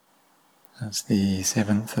It's the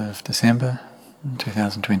 7th of December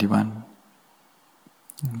 2021.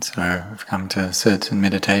 And so we've come to sit in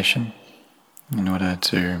meditation in order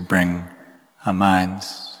to bring our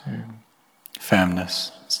minds to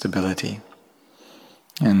firmness, stability.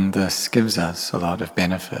 And this gives us a lot of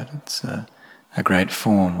benefit. It's a great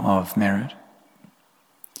form of merit.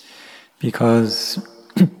 Because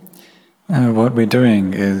what we're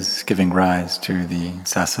doing is giving rise to the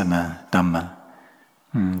sasana Dhamma,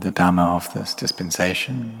 the Dhamma of this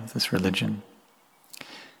dispensation, of this religion.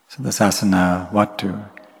 So the sasana watu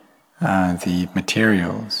are the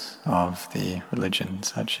materials of the religion,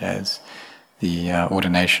 such as the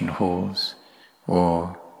ordination halls,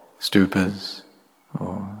 or stupas,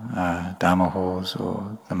 or dharma halls,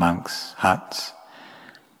 or the monks' huts.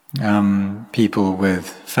 People with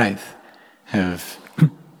faith have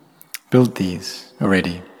built these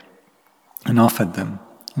already and offered them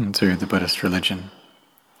into the Buddhist religion.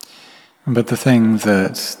 But the thing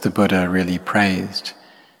that the Buddha really praised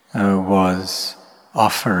was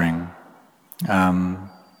offering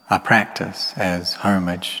our practice as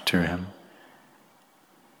homage to him.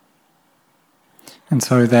 And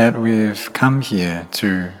so that we've come here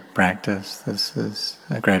to practice, this is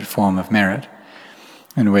a great form of merit,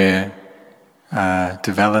 and we're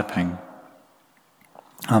developing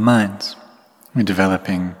our minds. We're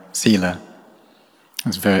developing sila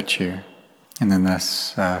as virtue, and then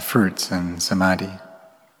this fruits in samadhi.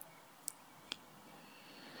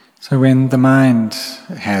 So when the mind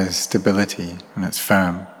has stability and it's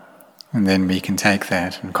firm, and then we can take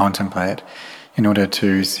that and contemplate in order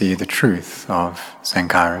to see the truth of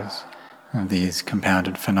sankharas, of these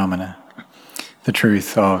compounded phenomena, the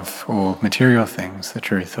truth of all material things, the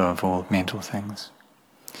truth of all mental things,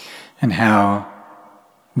 and how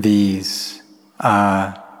these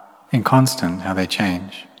are inconstant, how they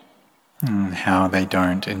change, and how they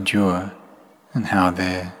don't endure, and how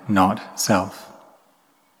they're not self.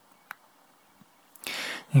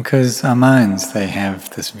 Because our minds, they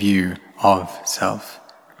have this view of self.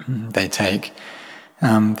 They take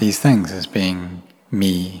these things as being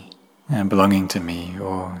me, belonging to me,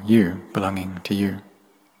 or you, belonging to you.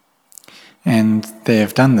 And they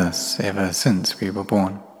have done this ever since we were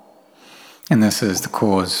born. And this is the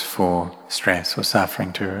cause for stress or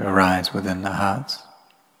suffering to arise within our hearts.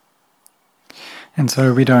 And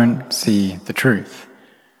so we don't see the truth,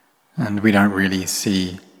 and we don't really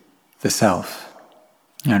see the self.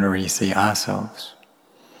 We don't really see ourselves.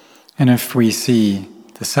 And if we see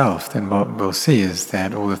the self, then what we'll see is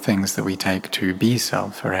that all the things that we take to be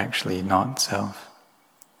self are actually not self.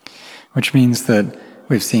 Which means that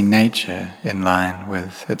we've seen nature in line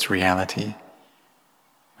with its reality,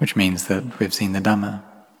 which means that we've seen the Dhamma.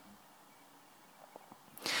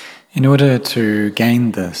 In order to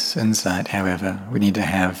gain this insight, however, we need to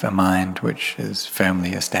have a mind which is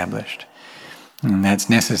firmly established. And that's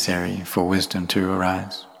necessary for wisdom to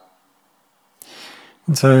arise.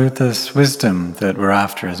 And so this wisdom that we're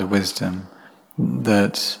after is a wisdom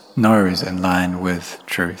that knows in line with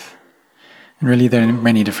truth. And really there are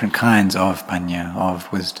many different kinds of panya, of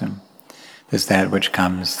wisdom. There's that which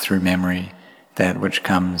comes through memory, that which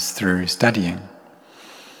comes through studying.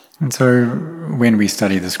 And so when we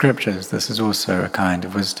study the scriptures, this is also a kind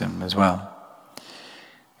of wisdom as well.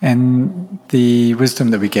 And the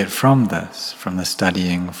wisdom that we get from this, from the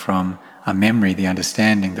studying, from our memory, the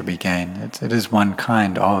understanding that we gain, it is one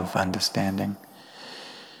kind of understanding.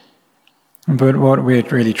 But what we're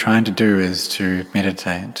really trying to do is to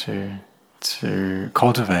meditate, to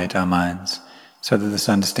cultivate our minds, so that this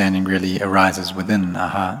understanding really arises within our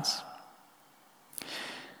hearts.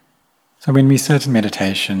 So when we sit in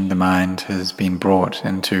meditation, the mind has been brought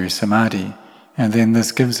into samadhi, and then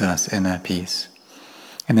this gives us inner peace.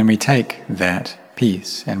 And then we take that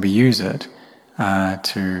peace and we use it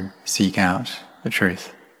to seek out the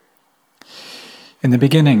truth. In the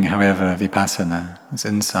beginning, however, vipassana, this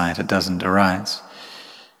insight, it doesn't arise.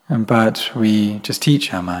 But we just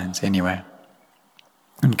teach our minds anyway.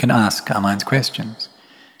 And can ask our minds questions.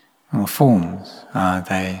 Well, forms, are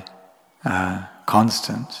they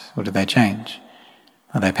constant, or do they change?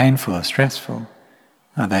 Are they painful or stressful?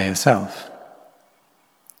 Are they a self?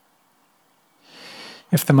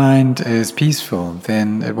 If the mind is peaceful,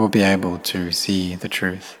 then it will be able to see the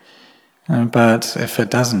truth. But if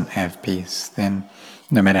it doesn't have peace, then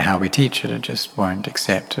no matter how we teach it, it just won't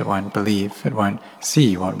accept, it won't believe, it won't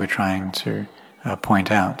see what we're trying to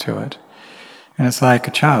point out to it. And it's like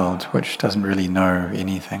a child which doesn't really know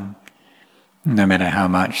anything. No matter how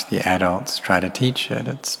much the adults try to teach it,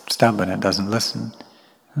 it's stubborn, it doesn't listen.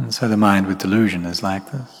 And so the mind with delusion is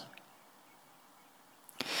like this.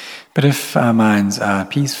 But if our minds are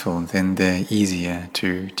peaceful, then they're easier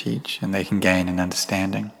to teach and they can gain an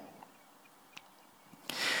understanding.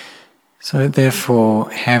 So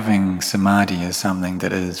therefore, having samadhi is something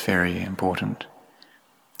that is very important.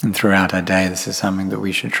 And throughout our day, this is something that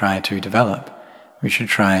we should try to develop. We should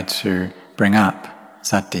try to bring up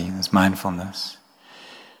sati, this mindfulness.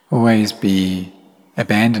 Always be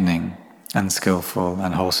abandoning unskillful,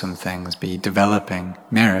 unwholesome things, be developing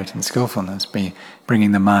merit and skillfulness, be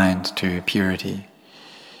bringing the mind to purity.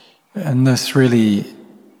 And this really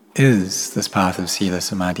is this path of sila,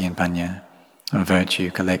 samadhi and panya, of virtue,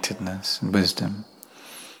 collectedness and wisdom.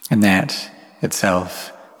 And that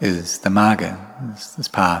itself is the magga, this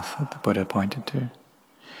path that the Buddha pointed to.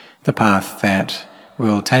 The path that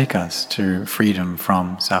will take us to freedom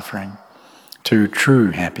from suffering, to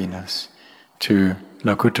true happiness, to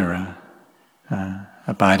lokuttara,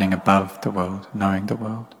 abiding above the world, knowing the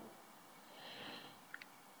world.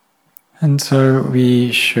 And so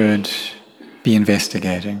we should be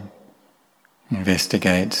investigate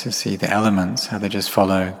to see the elements, how they just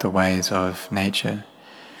follow the ways of nature,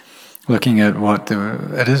 looking at what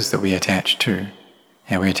it is that we attach to,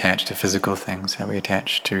 how we attach to physical things, how we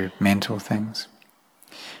attach to mental things.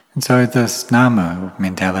 And so this nama,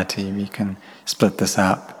 mentality, we can split this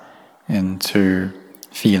up into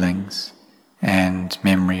feelings and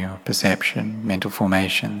memory or perception, mental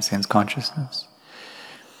formation, sense consciousness.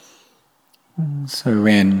 So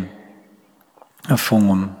when a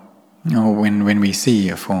form, or when we see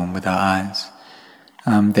a form with our eyes,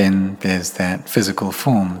 then there's that physical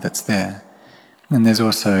form that's there. And there's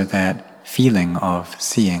also that feeling of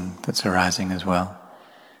seeing that's arising as well.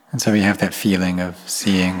 And so we have that feeling of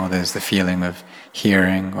seeing, or there's the feeling of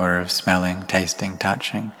hearing, or of smelling, tasting,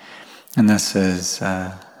 touching. And this is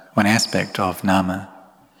one aspect of nama.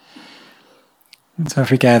 And so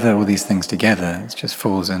if we gather all these things together, it just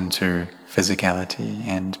falls into physicality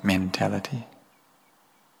and mentality.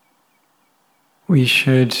 We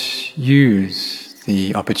should use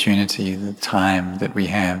the opportunity, the time that we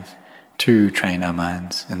have to train our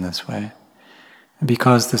minds in this way,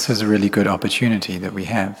 because this is a really good opportunity that we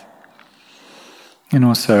have. And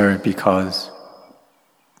also because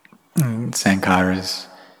sankharas,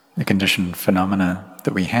 the conditioned phenomena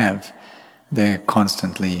that we have, they're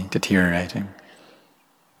constantly deteriorating.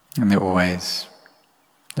 And they're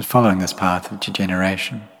following this path of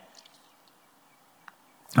degeneration.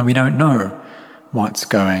 And we don't know what's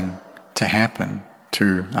going to happen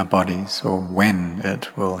to our bodies or when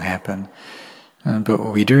it will happen.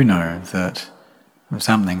 But we do know that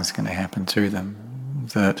something's going to happen to them,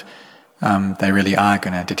 that they really are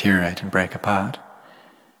going to deteriorate and break apart.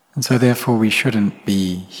 And so therefore we shouldn't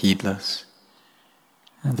be heedless.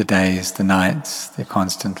 The days, the nights, they're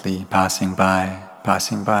constantly passing by.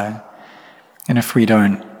 And if we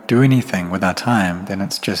don't do anything with our time, then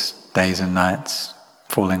it's just days and nights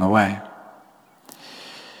falling away.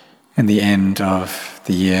 And the end of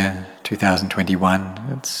the year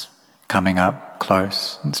 2021, it's coming up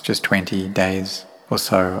close. It's just 20 days or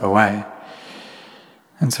so away.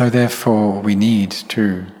 And so therefore we need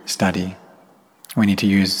to study. We need to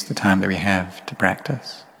use the time that we have to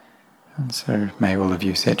practice. And so may all of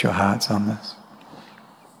you set your hearts on this.